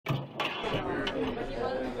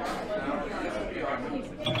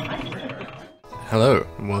Hello,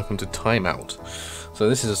 and welcome to Timeout. So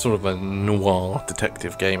this is a sort of a noir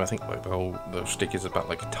detective game. I think like the shtick is about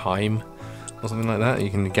like time or something like that. You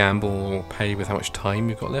can gamble or pay with how much time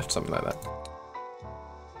you've got left, something like that.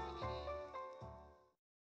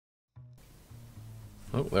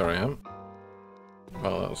 Oh, there I am.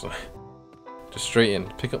 Oh, that was just straight in.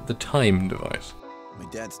 Pick up the time device. My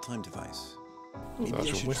dad's time device. Oh, Maybe I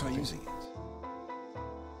should try using it.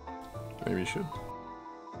 Maybe you should.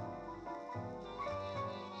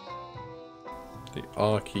 The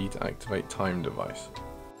R key to activate time device.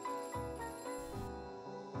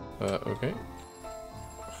 Okay.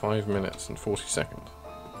 5 minutes and 40 seconds.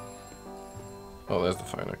 Oh, there's the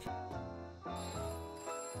phone, okay.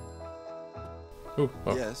 Ooh,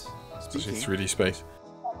 oh. Yes, It's actually speaking. 3D space.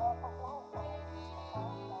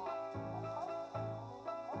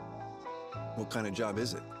 What kind of job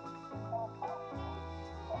is it?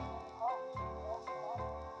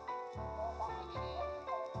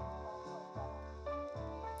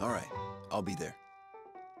 All right, I'll be there.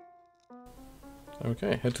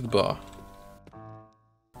 Okay, head to the bar.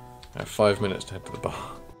 I have 5 minutes to head to the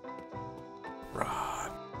bar. Right.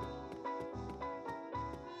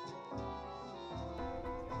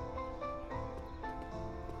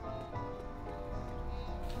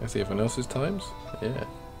 I see everyone else's times? Yeah.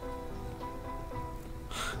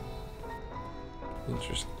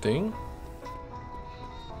 Interesting.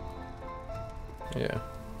 Yeah.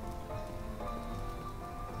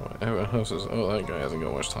 Right, everyone else is. Oh, that guy hasn't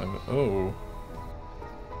got much time. Oh.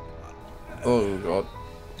 Oh god.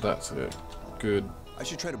 That's it. Good. I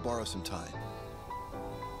should try to borrow some time.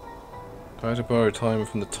 Try to borrow time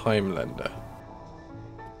from the time lender.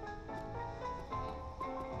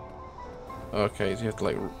 Okay, so you have to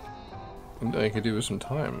like. I could do with some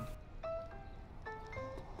time.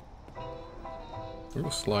 We'll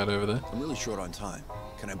slide over there. I'm really short on time.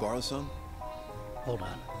 Can I borrow some? Hold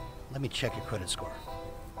on. Let me check your credit score.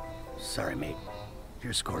 Sorry, mate.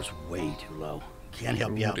 Your score's way too low. Can't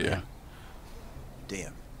help you out, dear. man.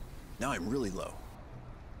 Damn. Now I'm really low.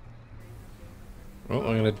 Well,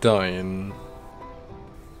 I'm gonna die in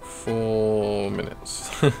 4 minutes.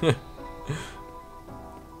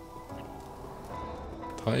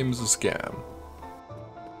 Time's a scam.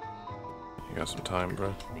 You got some time,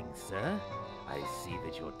 bro. Evening, sir. I see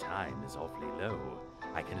that your time is awfully low.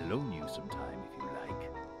 I can loan you some time if you like.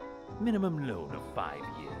 Minimum loan of 5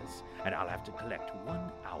 years, and I'll have to collect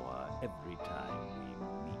 1 hour every time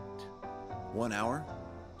we meet. 1 hour?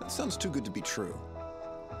 That sounds too good to be true.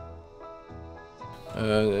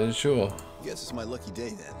 Sure. Guess it's my lucky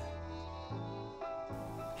day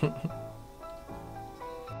then.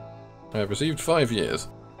 I have received 5 years.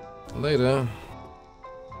 Later.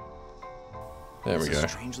 There we It's go. a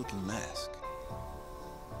strange looking mask.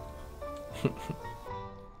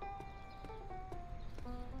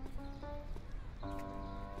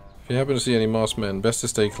 If you happen to see any masked men, best to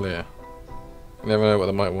stay clear. You never know what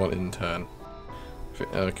they might want in turn.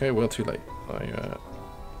 Okay, well, too late. Yeah,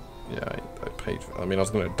 I paid for. I mean, I was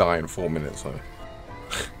going to die in 4 minutes, so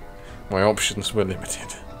my options were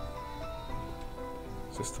limited.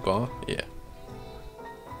 Is this the bar? Yeah.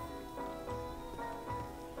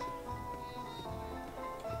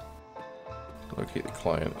 Locate the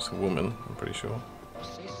client. It's a woman, I'm pretty sure.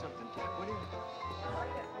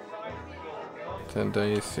 10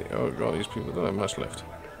 days. Oh god, these people don't have much left.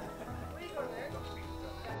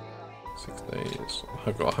 6 days.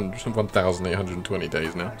 I've got 1,820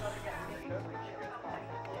 days now.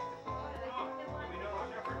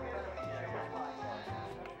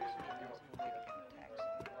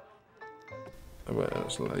 Well,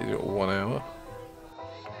 so he's got 1 hour.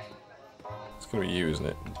 It's gonna be you, isn't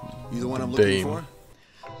it? You the one I'm looking Dame. for?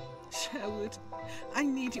 Sherwood, I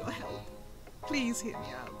need your help. Please hear me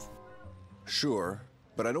out. Sure,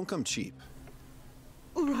 but I don't come cheap.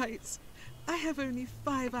 All right, I have only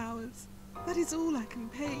 5 hours. That is all I can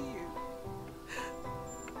pay you.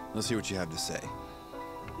 Let's hear what you have to say.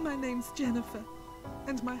 My name's Jennifer,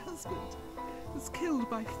 and my husband was killed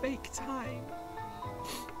by fake time.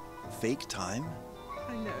 Fake time?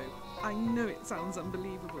 I know it sounds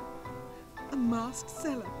unbelievable. A masked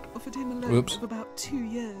seller offered him a loan Whoops. of about 2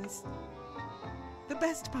 years. The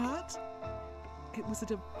best part? It was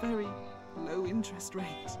at a very low interest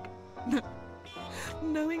rate.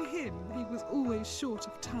 Knowing him, he was always short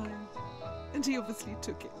of time, and he obviously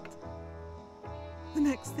took it. The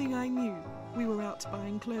next thing I knew, we were out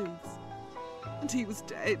buying clothes, and he was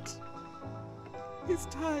dead. His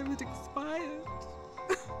time had expired.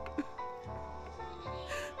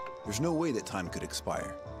 There's no way that time could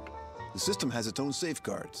expire. The system has its own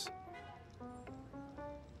safeguards.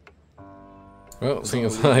 Well, seeing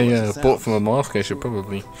as I bought from a mask, I should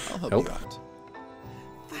probably I'll help help. you out.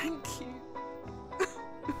 Thank you.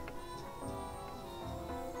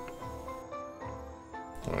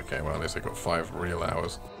 Okay, well, at least I got 5 real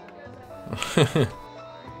hours.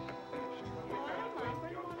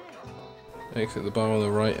 Exit the bar on the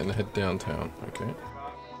right and head downtown. Okay.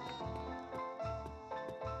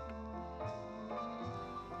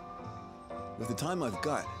 With the time I've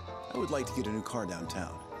got, I would like to get a new car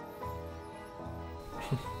downtown.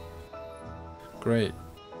 Great.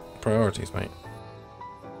 Priorities, mate.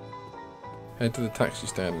 Head to the taxi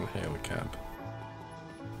stand and hail a cab.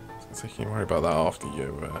 So you can worry about that after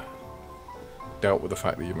you've dealt with the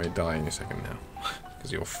fact that you may die in a second now. Because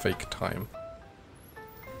of your fake time.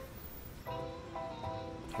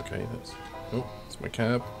 Okay, that's... Oh, it's my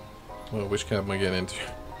cab. Well, which cab am I getting into?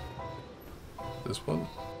 This one?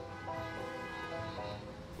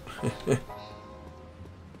 Okay,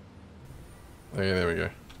 there we go.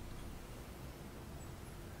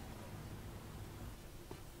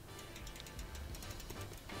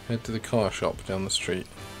 Head to the car shop down the street.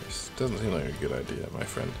 This doesn't seem like a good idea, my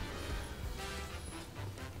friend.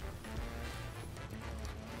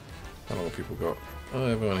 How long have people got? Oh,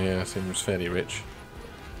 everyone here seems fairly rich.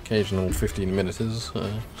 Occasional 15-minuters.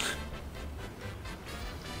 Okay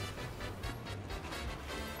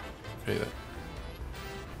then.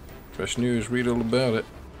 Fresh news, read all about it.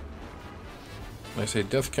 I say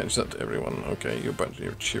death catches up to everyone. Okay, you're a bunch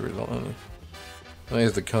of cheery lot, aren't you?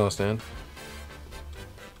 There's the car stand.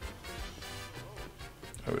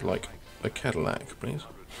 I would like a Cadillac, please.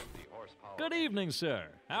 Good evening, sir.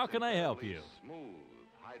 How can I help you?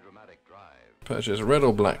 Purchase red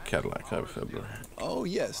or black Cadillac. Oh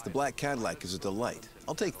yes, the black Cadillac is a delight.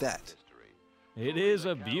 I'll take that. It is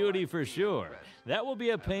a beauty for sure. That will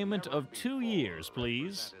be a payment of 2 years,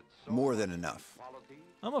 please. More than enough.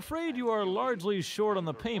 I'm afraid you are largely short on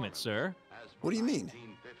the payment, sir. What do you mean?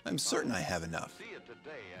 I'm certain I have enough.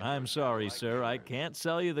 I'm sorry, sir. I can't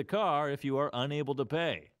sell you the car if you are unable to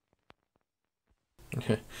pay.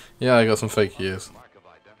 Okay. Yeah, I got some fake years.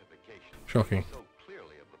 Shocking.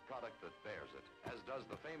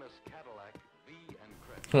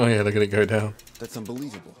 Oh yeah, look at it go down. That's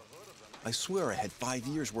unbelievable. I swear I had 5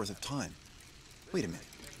 years worth of time. Wait a minute.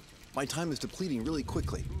 My time is depleting really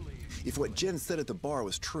quickly. If what Jen said at the bar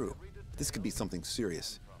was true, this could be something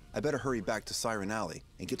serious. I better hurry back to Siren Alley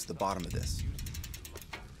and get to the bottom of this.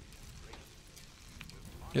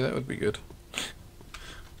 Yeah, that would be good.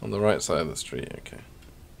 On the right side of the street, okay.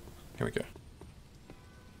 Here we go.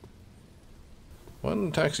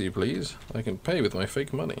 One taxi, please. I can pay with my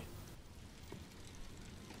fake money.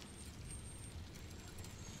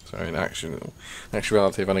 So in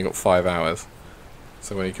actuality, I've only got 5 hours.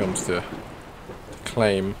 So when he comes to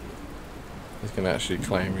claim, he's going to actually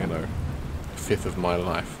claim, you know, a fifth of my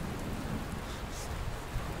life.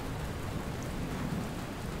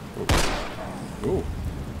 Ooh. Ooh.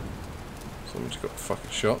 Someone just got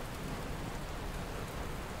fucking shot.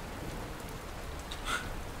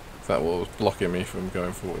 Is that what was blocking me from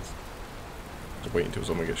going forwards? Just wait until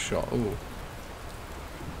someone gets shot. Ooh.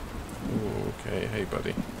 Ooh, okay, hey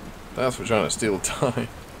buddy. That's for trying to steal time.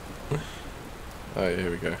 Alright, here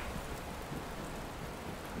we go.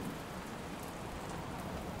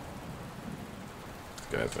 This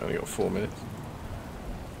guy's only got 4 minutes.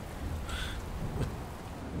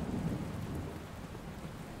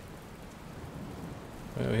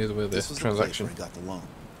 Well, here's where the transaction. This was the place where I got the loan.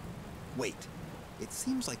 Wait, it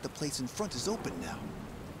seems like the place in front is open now.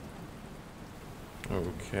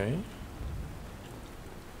 Okay.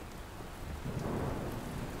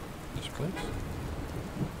 This place?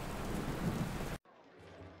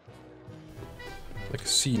 The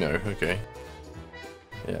casino, okay.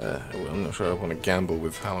 Yeah, well, I'm not sure I want to gamble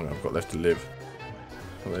with how long I've got left to live.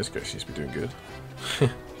 Well, this guy seems to be doing good.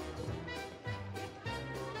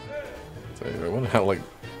 So I wonder how like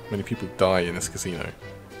many people die in this casino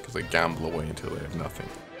because they gamble away until they have nothing.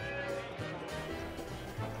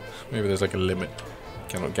 Maybe there's like a limit. You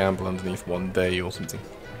cannot gamble underneath 1 day or something.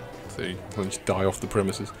 So you can just die off the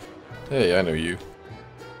premises. Hey, I know you.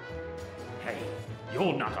 Hey,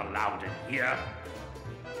 you're not allowed in here.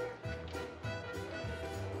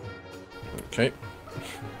 Okay.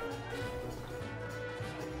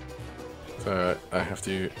 So I have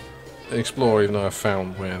to explore even though I've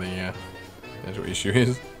found where the actual issue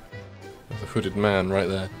is. There's a hooded man right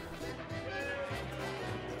there.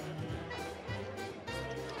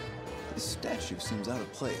 This statue seems out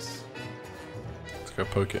of place. Let's go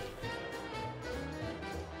poke it.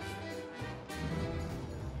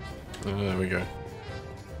 Oh, there we go.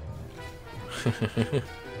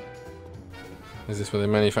 Is this where they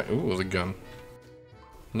manufacture? Ooh, there's a gun.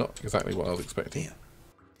 Not exactly what I was expecting. Damn,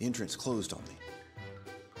 the entrance closed on me.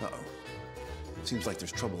 Uh-oh. Seems like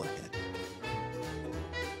there's trouble ahead.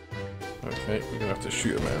 Okay, we're gonna have to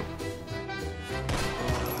shoot him out.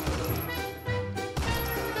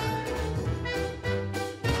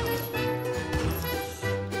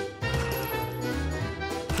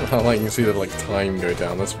 I like you can see the like time go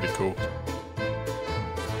down. That's pretty cool.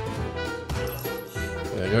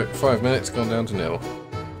 There you go. 5 minutes gone down to 0.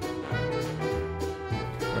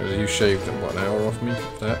 Whereas you shaved what, an hour off me?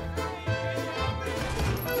 That.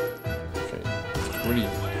 Okay, it's really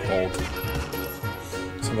odd.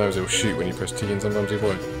 Sometimes it'll shoot when you press T, and sometimes it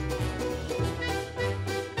won't.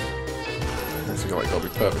 So you gotta be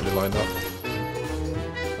perfectly lined up.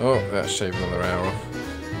 Oh, that's shaved another hour off.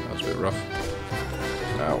 That was a bit rough.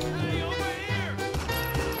 Ow.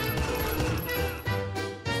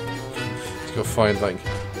 Just gotta find like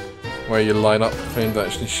where you line up for him to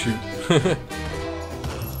actually shoot. Hey,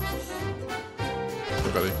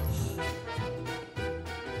 buddy.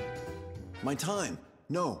 My time!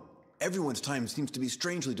 No! Everyone's time seems to be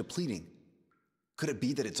strangely depleting. Could it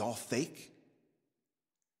be that it's all fake?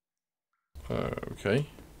 Okay.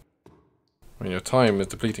 I mean, your time is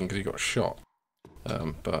depleting because you got shot.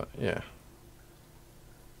 But yeah.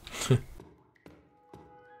 So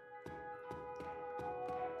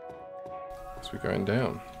we're going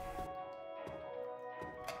down.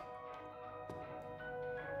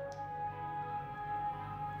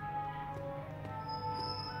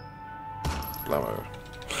 Blammo.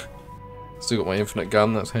 Still got my infinite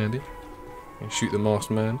gun, that's handy. I can shoot the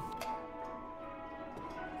masked man.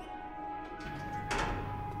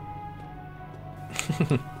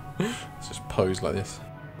 Let's just pose like this.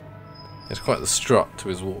 It's quite the strut to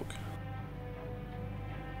his walk.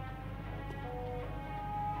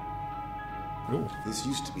 Ooh. This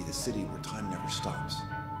used to be the city where time never stops.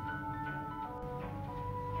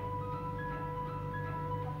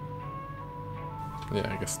 Yeah,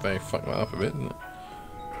 I guess they fucked that up a bit, didn't it?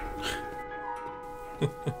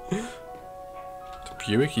 Does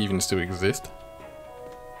Buick even still exist?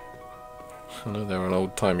 I know they're an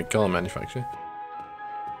old-timey car manufacturer.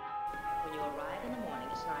 When you arrive in the morning,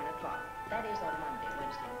 it's 9 o'clock. That is on Monday,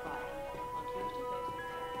 Wednesday, and Friday. On Tuesday,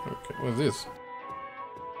 Thursday. Okay, what is this?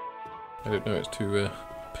 I don't know, it's too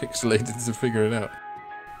pixelated to figure it out.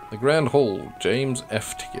 The Grand Hall, James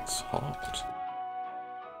F. Tickets, Heart.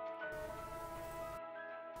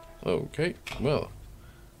 Okay, well,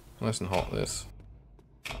 nice and hot this.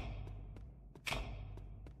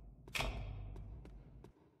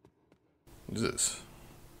 What is this?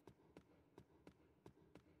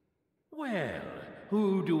 Well,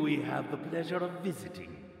 who do we have the pleasure of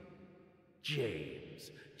visiting?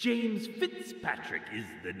 James. James Fitzpatrick is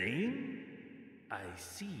the name. I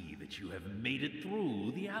see that you have made it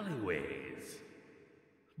through the alleyways.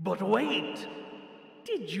 But wait!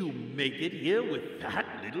 Did you make it here with that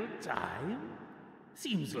little time?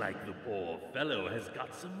 Seems like the poor fellow has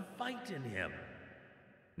got some fight in him.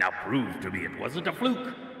 Now prove to me it wasn't a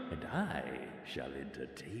fluke, and I shall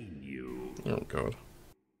entertain you. Oh god.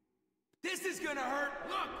 This is gonna hurt!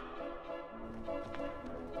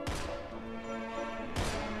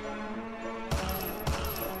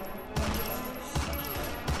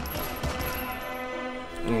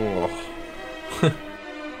 Look! Oh.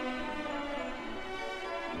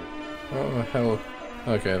 What the hell?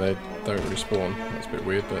 Okay, they don't respawn. That's a bit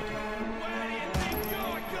weird, but...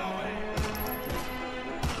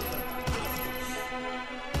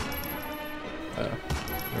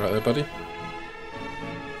 You right there, buddy?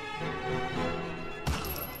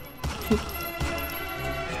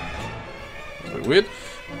 It's a bit weird,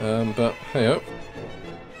 but hey up.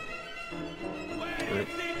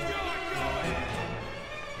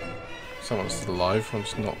 Someone's still alive, I'm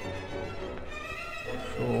just not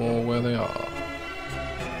sure where they are.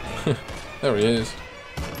 There he is.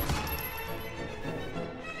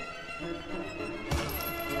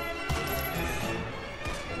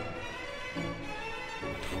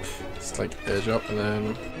 Just like edge up and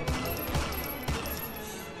then...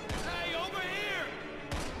 Hey, over here!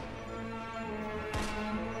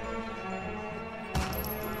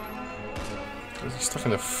 Is he stuck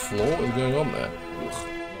in the floor? What's going on there? Ugh.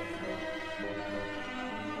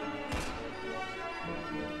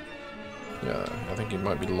 Yeah, I think he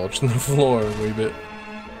might be lodged in the floor a wee bit.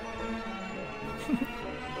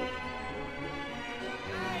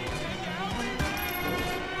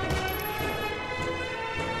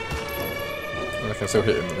 I can still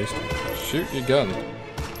hit him at least. Shoot your gun.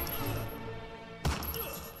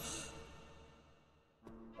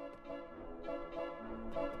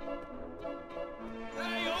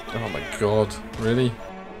 Oh my god, really?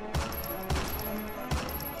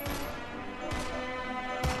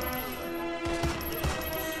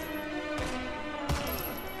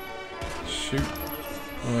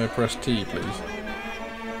 press T, please?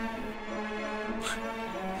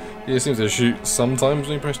 He seems to shoot sometimes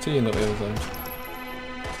when you press T and not the other times.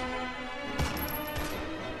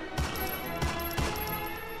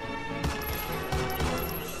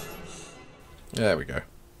 There we go.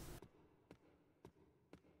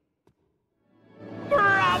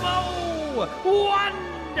 Bravo!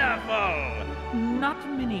 Wonderful! Not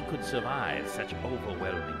many could survive such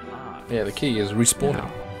overwhelming odds. Yeah, the key is respawning.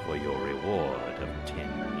 Now, for your reward of 10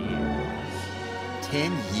 years.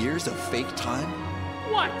 10 years of fake time?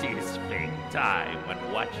 What is fake time when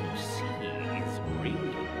what you see is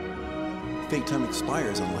real? Fake time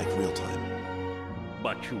expires unlike real time.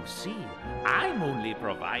 But you see, I'm only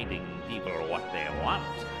providing people what they want.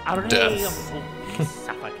 A ray Death. of hope,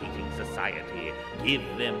 suffocating society. Give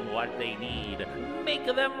them what they need. Make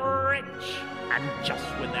them rich. And just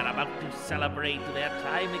when they're about to celebrate, their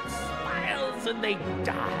time expires and they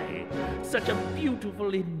die. Such a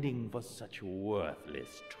beautiful ending for such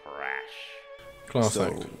worthless trash. Class So,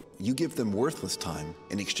 act. you give them worthless time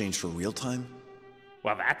in exchange for real time?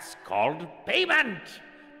 Well, that's called payment.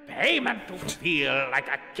 Payment to feel like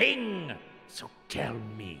a king. So tell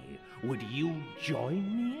me, would you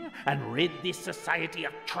join me and rid this society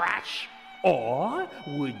of trash? Or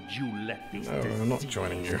would you let this No, I'm not disease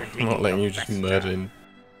joining you. I'm continue not letting to you just fester? murdering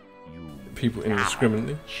You people cannot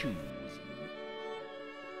indiscriminately. choose.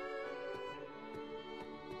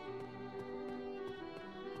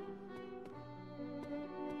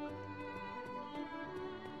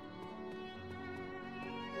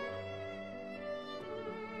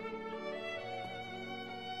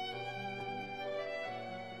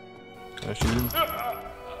 Can I shoot him?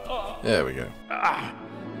 There we go.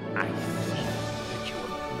 I see that you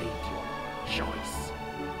have made your choice.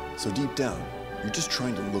 So deep down, you're just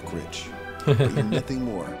trying to look rich. But you're nothing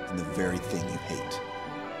more than the very thing you hate.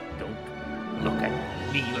 Don't look at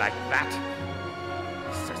me like that.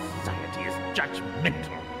 Society is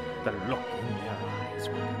judgmental. The look in their eyes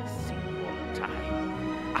will be seen all the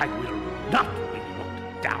time. I will not be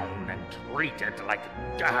looked down and treated like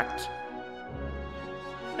dirt.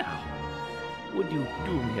 Now, would you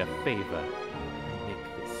do me a favor and make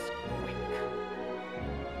this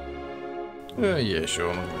quick? Yeah,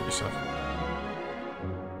 sure. Not like yourself.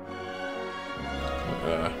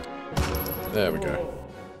 There we go.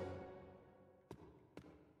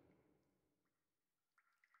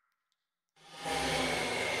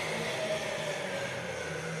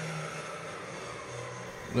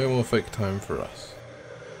 No more fake time for us.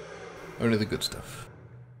 Only the good stuff.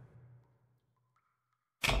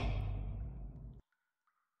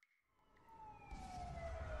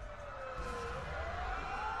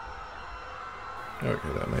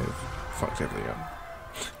 Okay, that may have fucked everything up.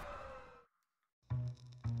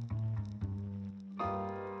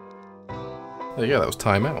 There you go, that was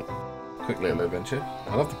Time Out. Quick little adventure.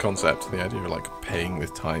 I love the concept, the idea of like paying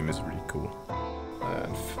with time is really cool.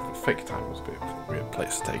 And fake time was a bit of a weird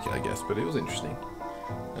place to take it, I guess, but it was interesting.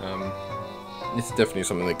 It's definitely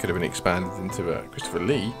something that could have been expanded into Christopher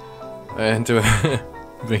Lee into a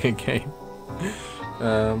bigger game.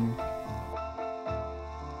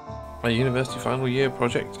 A university final year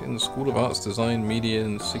project in the School of Arts, Design, Media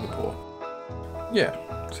in Singapore. Yeah,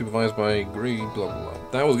 supervised by Gree, blah blah blah.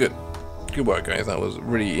 That was good. Good work, guys. That was a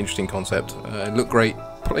really interesting concept. It looked great.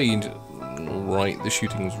 Played right. The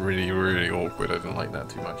shooting was really, really awkward. I didn't like that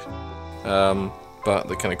too much. But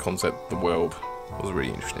the kind of concept, the world, was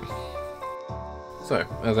really interesting. So,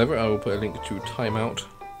 as ever, I will put a link to Time Out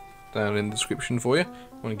down in the description for you.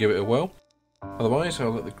 I want to give it a whirl. Otherwise,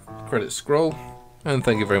 I'll let the credits scroll. And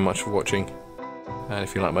thank you very much for watching. And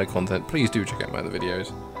if you like my content, please do check out my other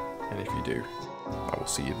videos. And if you do, I will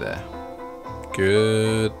see you there.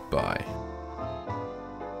 Goodbye.